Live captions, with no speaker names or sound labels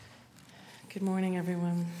Good morning,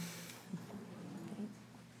 everyone.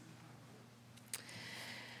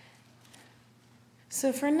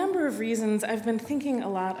 So for a number of reasons, I've been thinking a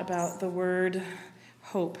lot about the word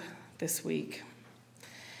hope this week,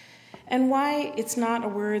 and why it's not a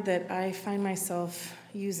word that I find myself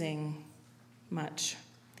using much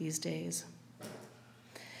these days.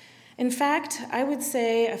 In fact, I would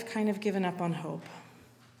say I've kind of given up on hope.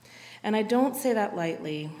 And I don't say that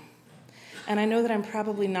lightly. And I know that I'm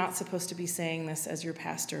probably not supposed to be saying this as your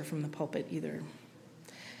pastor from the pulpit either.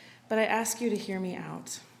 But I ask you to hear me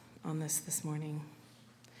out on this morning.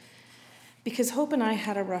 Because Hope and I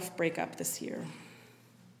had a rough breakup this year.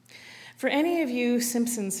 For any of you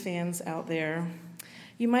Simpsons fans out there,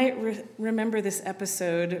 you might remember this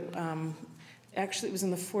episode. Actually, it was in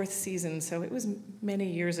the 4th season, so it was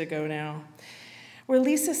many years ago now, where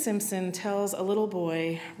Lisa Simpson tells a little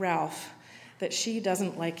boy, Ralph, that she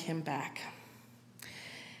doesn't like him back.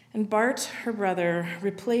 And Bart, her brother,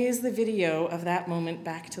 replays the video of that moment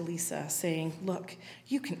back to Lisa, saying, "Look,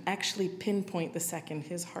 you can actually pinpoint the second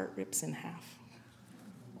his heart rips in half."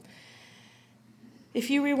 If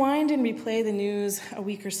you rewind and replay the news a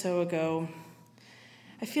week or so ago,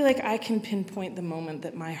 I feel like I can pinpoint the moment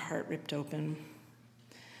that my heart ripped open,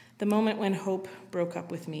 the moment when hope broke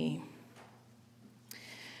up with me.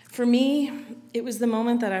 For me, it was the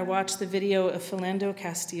moment that I watched the video of Philando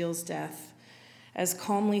Castile's death, as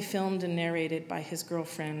calmly filmed and narrated by his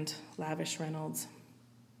girlfriend, Lavish Reynolds.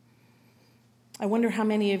 I wonder how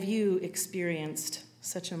many of you experienced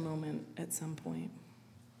such a moment at some point.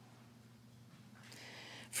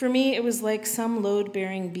 For me, it was like some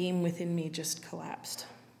load-bearing beam within me just collapsed.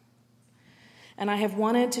 And I have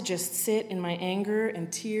wanted to just sit in my anger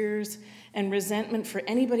and tears and resentment for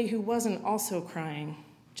anybody who wasn't also crying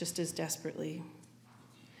just as desperately.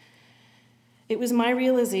 It was my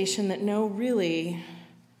realization that no, really,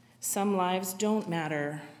 some lives don't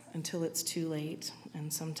matter until it's too late,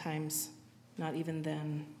 and sometimes not even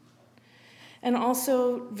then. And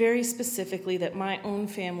also, very specifically, that my own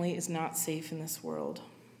family is not safe in this world.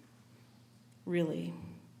 Really.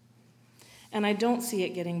 And I don't see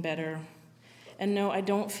it getting better. And no, I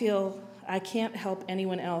can't help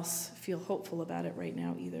anyone else feel hopeful about it right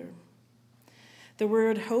now either. The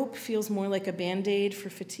word hope feels more like a Band-Aid for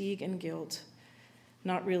fatigue and guilt,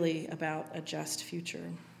 not really about a just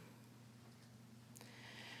future.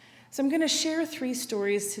 So I'm going to share 3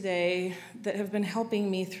 stories today that have been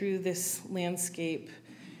helping me through this landscape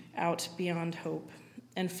out beyond hope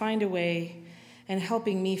and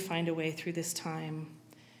helping me find a way through this time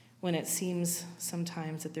when it seems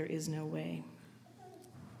sometimes that there is no way.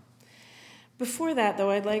 Before that,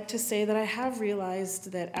 though, I'd like to say that I have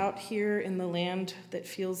realized that out here in the land that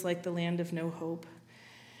feels like the land of no hope,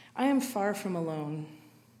 I am far from alone.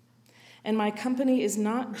 And my company is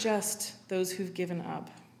not just those who've given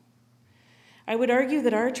up. I would argue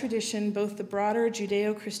that our tradition, both the broader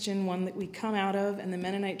Judeo-Christian one that we come out of and the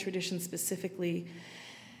Mennonite tradition specifically,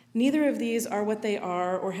 neither of these are what they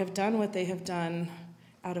are or have done what they have done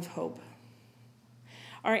out of hope.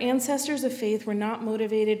 Our ancestors of faith were not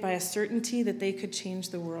motivated by a certainty that they could change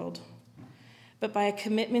the world, but by a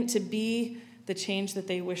commitment to be the change that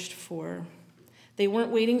they wished for. They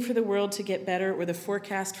weren't waiting for the world to get better or the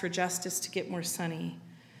forecast for justice to get more sunny.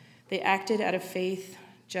 They acted out of faith,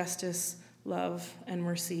 justice, love, and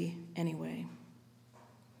mercy anyway.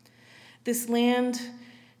 This land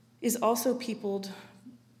is also peopled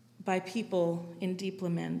by people in deep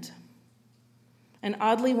lament. And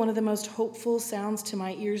oddly, one of the most hopeful sounds to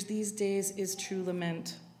my ears these days is true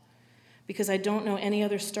lament, because I don't know any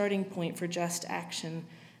other starting point for just action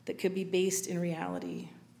that could be based in reality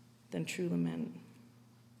than true lament.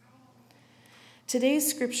 Today's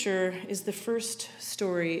scripture is the first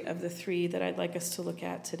story of the 3 that I'd like us to look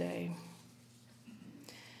at today.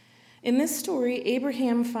 In this story,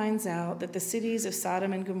 Abraham finds out that the cities of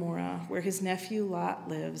Sodom and Gomorrah, where his nephew Lot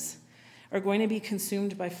lives, are going to be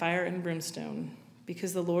consumed by fire and brimstone,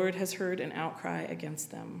 because the Lord has heard an outcry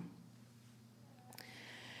against them.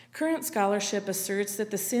 Current scholarship asserts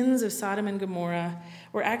that the sins of Sodom and Gomorrah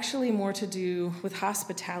were actually more to do with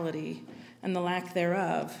hospitality and the lack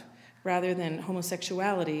thereof, rather than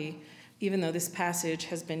homosexuality, even though this passage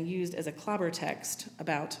has been used as a clobber text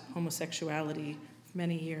about homosexuality for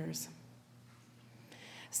many years.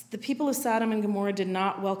 The people of Sodom and Gomorrah did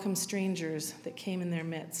not welcome strangers that came in their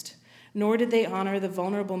midst, nor did they honor the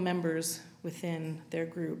vulnerable members within their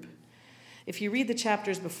group. If you read the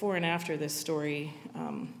chapters before and after this story,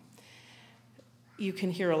 you can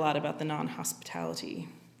hear a lot about the non-hospitality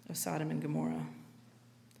of Sodom and Gomorrah.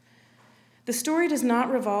 The story does not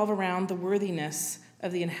revolve around the worthiness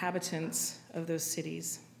of the inhabitants of those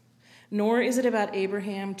cities, nor is it about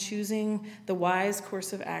Abraham choosing the wise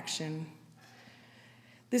course of action.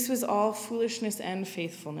 This was all foolishness and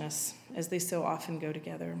faithfulness, as they so often go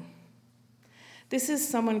together. This is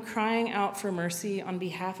someone crying out for mercy on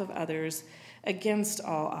behalf of others against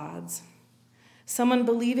all odds. Someone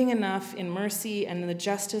believing enough in mercy and the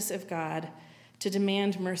justice of God to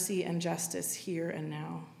demand mercy and justice here and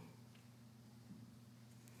now.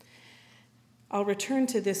 I'll return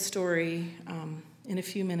to this story in a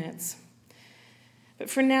few minutes. But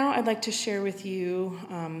for now, I'd like to share with you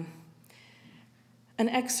an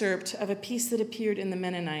excerpt of a piece that appeared in the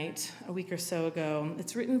Mennonite a week or so ago.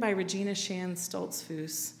 It's written by Regina Shan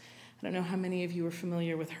Stoltzfus. I don't know how many of you are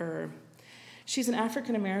familiar with her. She's an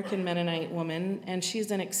African-American Mennonite woman, and she's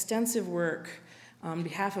done extensive work on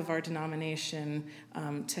behalf of our denomination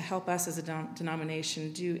to help us as a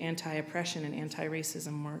denomination do anti-oppression and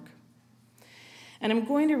anti-racism work. And I'm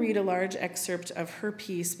going to read a large excerpt of her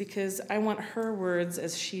piece because I want her words,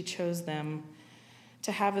 as she chose them,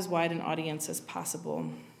 to have as wide an audience as possible.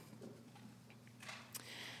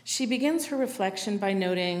 She begins her reflection by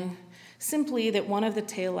noting simply that one of the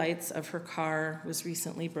taillights of her car was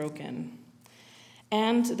recently broken,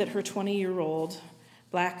 and that her 20-year-old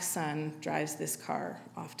black son drives this car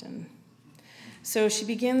often. So she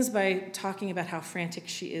begins by talking about how frantic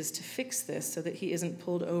she is to fix this so that he isn't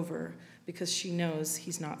pulled over because she knows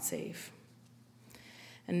he's not safe.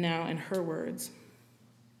 And now in her words.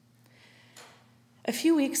 A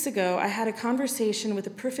few weeks ago, I had a conversation with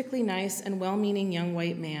a perfectly nice and well-meaning young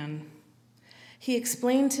white man. He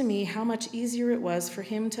explained to me how much easier it was for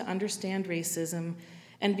him to understand racism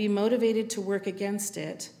and be motivated to work against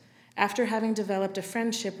it after having developed a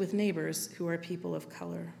friendship with neighbors who are people of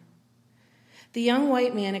color. The young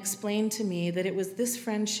white man explained to me that it was this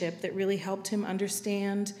friendship that really helped him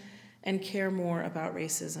understand and care more about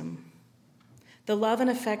racism. The love and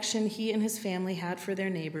affection he and his family had for their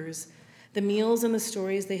neighbors, the meals and the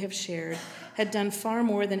stories they have shared, had done far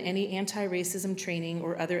more than any anti-racism training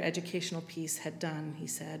or other educational piece had done, he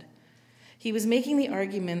said. He was making the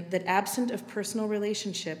argument that absent of personal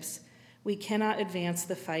relationships, we cannot advance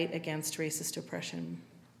the fight against racist oppression.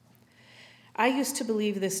 I used to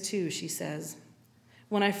believe this too, she says.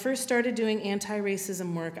 When I first started doing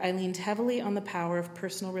anti-racism work, I leaned heavily on the power of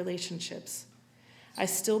personal relationships. I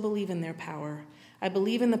still believe in their power. I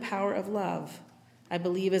believe in the power of love. I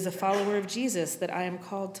believe as a follower of Jesus that I am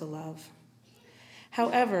called to love.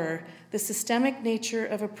 However, the systemic nature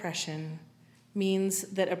of oppression means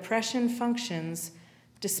that oppression functions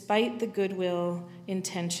despite the goodwill,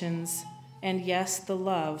 intentions, and yes, the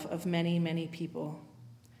love of many, many people.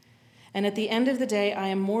 And at the end of the day, I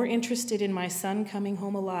am more interested in my son coming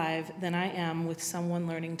home alive than I am with someone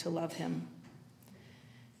learning to love him.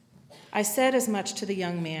 I said as much to the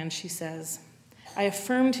young man, she says. I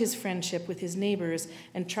affirmed his friendship with his neighbors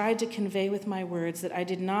and tried to convey with my words that I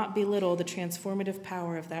did not belittle the transformative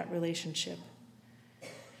power of that relationship.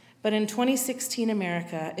 But in 2016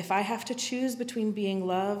 America, if I have to choose between being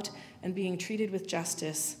loved and being treated with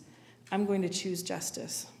justice, I'm going to choose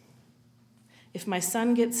justice. If my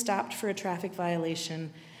son gets stopped for a traffic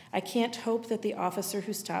violation, I can't hope that the officer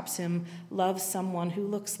who stops him loves someone who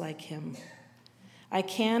looks like him. I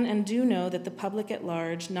can and do know that the public at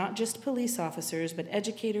large, not just police officers, but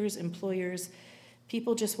educators, employers,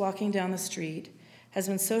 people just walking down the street, has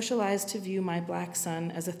been socialized to view my black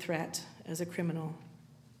son as a threat, as a criminal.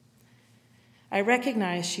 I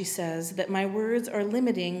recognize, she says, that my words are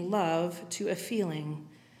limiting love to a feeling,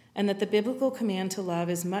 and that the biblical command to love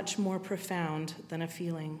is much more profound than a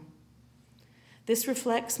feeling. This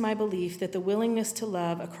reflects my belief that the willingness to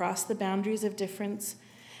love across the boundaries of difference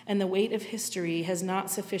and the weight of history has not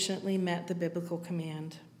sufficiently met the biblical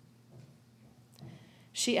command.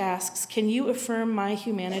 She asks, can you affirm my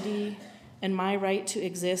humanity and my right to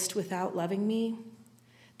exist without loving me?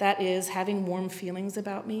 That is, having warm feelings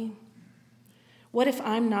about me? What if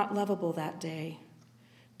I'm not lovable that day?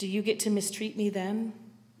 Do you get to mistreat me then?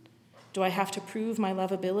 Do I have to prove my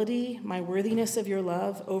lovability, my worthiness of your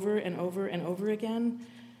love over and over and over again?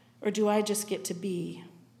 Or do I just get to be?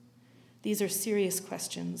 These are serious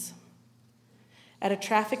questions. At a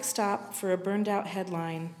traffic stop for a burned-out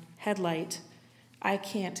headlight, I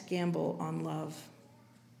can't gamble on love.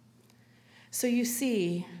 So you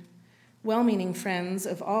see, well-meaning friends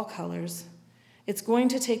of all colors, it's going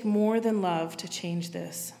to take more than love to change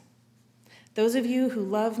this. Those of you who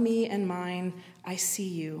love me and mine, I see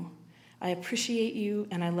you. I appreciate you,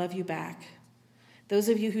 and I love you back. Those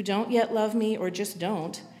of you who don't yet love me or just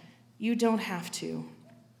don't, you don't have to.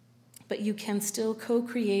 But you can still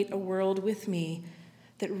co-create a world with me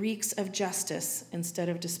that reeks of justice instead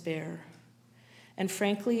of despair. and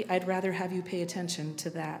frankly, I'd rather have you pay attention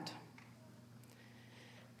to that.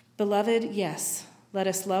 Beloved, yes, let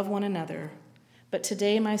us love one another, but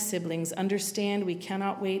today, my siblings, understand we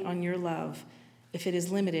cannot wait on your love if it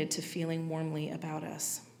is limited to feeling warmly about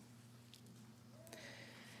us.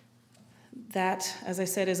 That, as I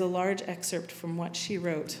said, is a large excerpt from what she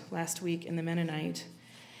wrote last week in the Mennonite.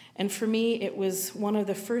 And for me, it was one of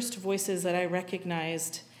the first voices that I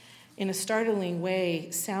recognized in a startling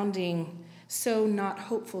way, sounding so not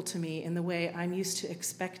hopeful to me in the way I'm used to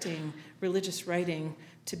expecting religious writing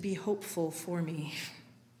to be hopeful for me.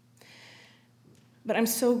 But I'm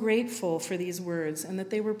so grateful for these words and that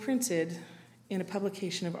they were printed in a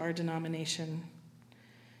publication of our denomination.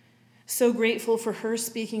 So grateful for her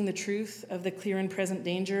speaking the truth of the clear and present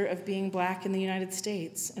danger of being Black in the United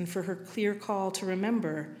States, and for her clear call to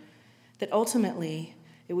remember that ultimately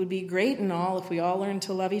it would be great and all if we all learned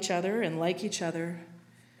to love each other and like each other.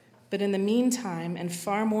 But in the meantime, and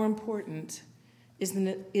far more important, is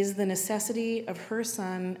the necessity of her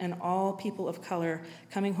son and all people of color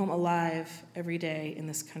coming home alive every day in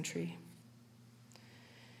this country.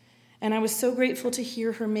 And I was so grateful to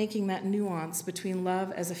hear her making that nuance between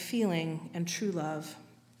love as a feeling and true love.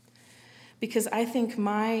 Because I think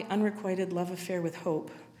my unrequited love affair with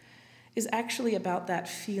hope is actually about that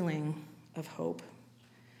feeling of hope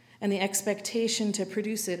and the expectation to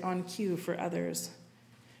produce it on cue for others,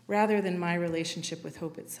 rather than my relationship with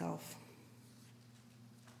hope itself.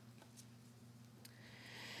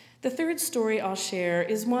 The third story I'll share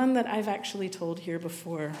is one that I've actually told here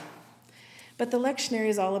before. But the lectionary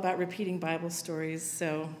is all about repeating Bible stories,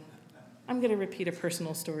 so I'm going to repeat a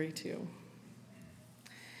personal story too.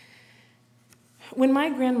 When my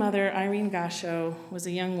grandmother, Irene Gascho, was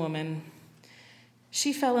a young woman,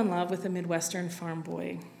 she fell in love with a Midwestern farm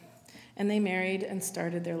boy, and they married and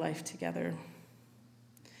started their life together.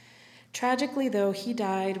 Tragically, though, he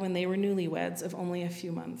died when they were newlyweds of only a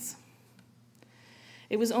few months.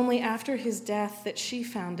 It was only after his death that she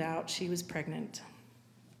found out she was pregnant.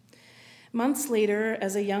 Months later,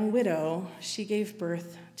 as a young widow, she gave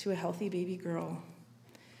birth to a healthy baby girl.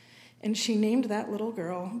 And she named that little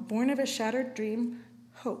girl, born of a shattered dream,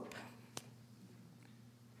 Hope.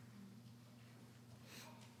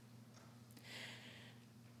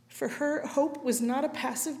 For her, hope was not a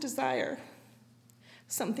passive desire,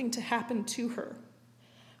 something to happen to her.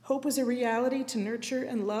 Hope was a reality to nurture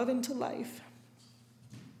and love into life.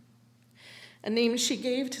 A name she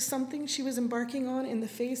gave to something she was embarking on in the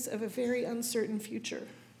face of a very uncertain future.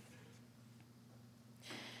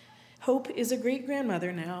 Hope is a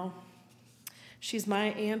great-grandmother now. She's my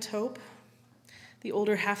Aunt Hope, the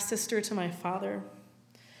older half-sister to my father,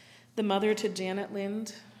 the mother to Janet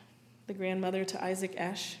Lind, the grandmother to Isaac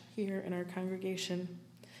Esch here in our congregation.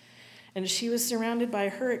 And she was surrounded by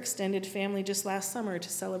her extended family just last summer to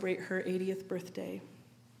celebrate her 80th birthday.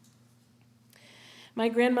 My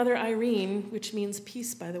grandmother Irene, which means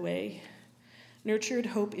peace, by the way, nurtured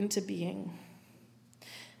hope into being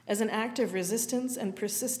as an act of resistance and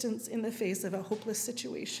persistence in the face of a hopeless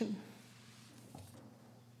situation.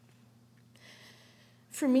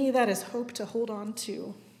 For me, that is hope to hold on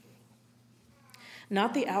to.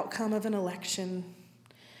 Not the outcome of an election,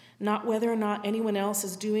 not whether or not anyone else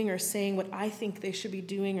is doing or saying what I think they should be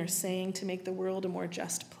doing or saying to make the world a more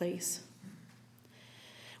just place.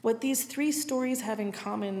 What these three stories have in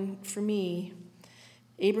common for me,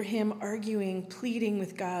 Abraham arguing, pleading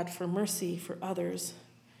with God for mercy for others,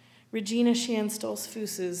 Regina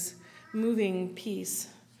Shan-Stolz-Fuss's moving peace,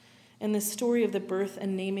 and the story of the birth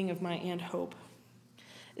and naming of my Aunt Hope,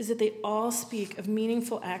 is that they all speak of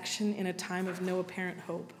meaningful action in a time of no apparent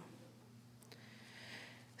hope.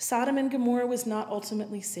 Sodom and Gomorrah was not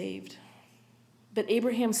ultimately saved, but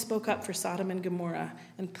Abraham spoke up for Sodom and Gomorrah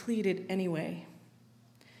and pleaded anyway.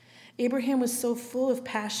 Abraham was so full of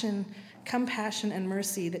passion, compassion, and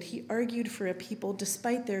mercy that he argued for a people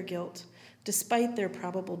despite their guilt, despite their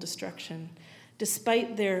probable destruction,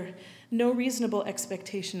 despite their no reasonable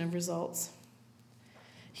expectation of results.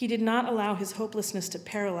 He did not allow his hopelessness to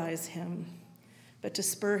paralyze him, but to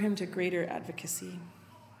spur him to greater advocacy.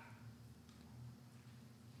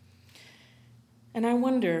 And I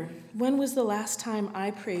wonder, when was the last time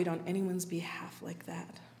I prayed on anyone's behalf like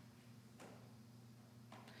that?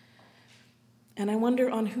 And I wonder,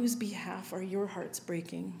 on whose behalf are your hearts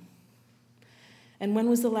breaking? And when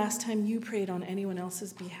was the last time you prayed on anyone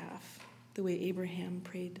else's behalf, the way Abraham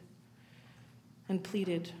prayed and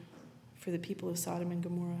pleaded for the people of Sodom and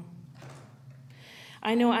Gomorrah?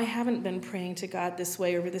 I know I haven't been praying to God this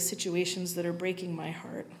way over the situations that are breaking my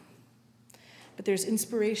heart, but there's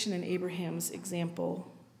inspiration in Abraham's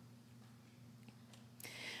example.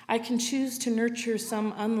 I can choose to nurture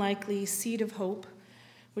some unlikely seed of hope,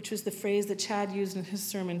 which was the phrase that Chad used in his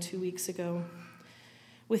sermon 2 weeks ago,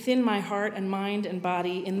 within my heart and mind and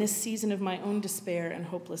body in this season of my own despair and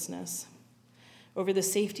hopelessness, over the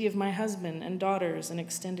safety of my husband and daughters and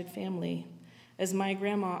extended family, as my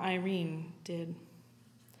grandma Irene did.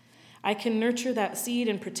 I can nurture that seed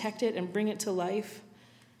and protect it and bring it to life,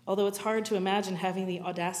 although it's hard to imagine having the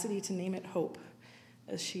audacity to name it hope,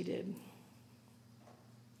 as she did.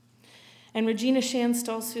 And Regina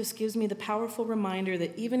Shan-Stoltzfus gives me the powerful reminder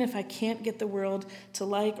that even if I can't get the world to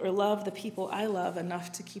like or love the people I love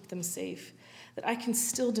enough to keep them safe, that I can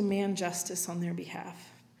still demand justice on their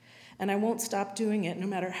behalf. And I won't stop doing it no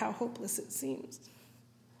matter how hopeless it seems.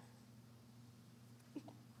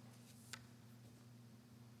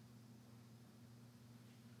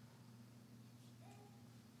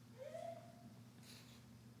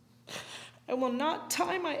 I will not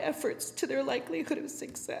tie my efforts to their likelihood of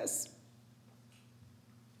success.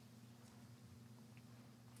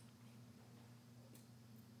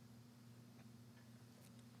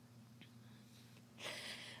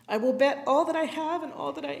 I will bet all that I have and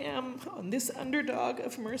all that I am on this underdog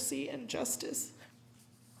of mercy and justice.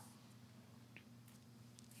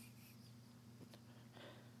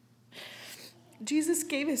 Jesus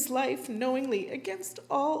gave his life knowingly against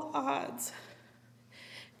all odds.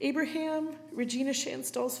 Abraham, Regina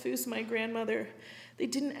Shan-Stoltzfus, my grandmother, they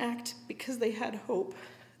didn't act because they had hope.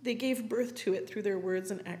 They gave birth to it through their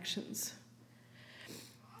words and actions.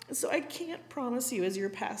 So I can't promise you as your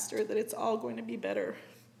pastor that it's all going to be better,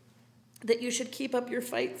 that you should keep up your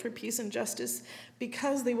fight for peace and justice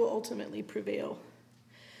because they will ultimately prevail.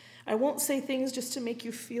 I won't say things just to make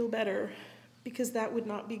you feel better, because that would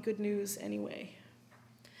not be good news anyway.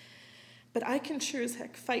 But I can sure as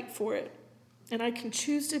heck fight for it, and I can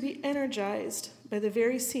choose to be energized by the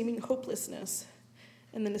very seeming hopelessness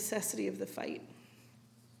and the necessity of the fight.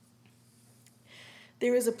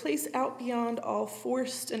 There is a place out beyond all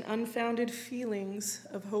forced and unfounded feelings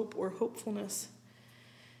of hope or hopefulness,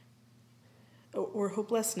 or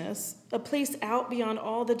hopelessness, a place out beyond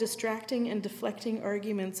all the distracting and deflecting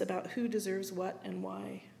arguments about who deserves what and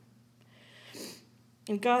why.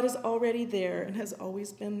 And God is already there and has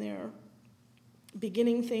always been there,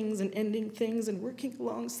 beginning things and ending things and working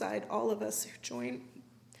alongside all of us who join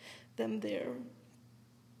them there.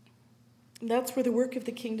 And that's where the work of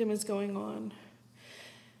the kingdom is going on.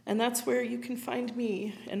 And that's where you can find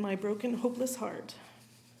me and my broken, hopeless heart.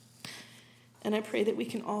 And I pray that we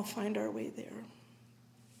can all find our way there.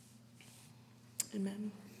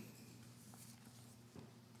 Amen.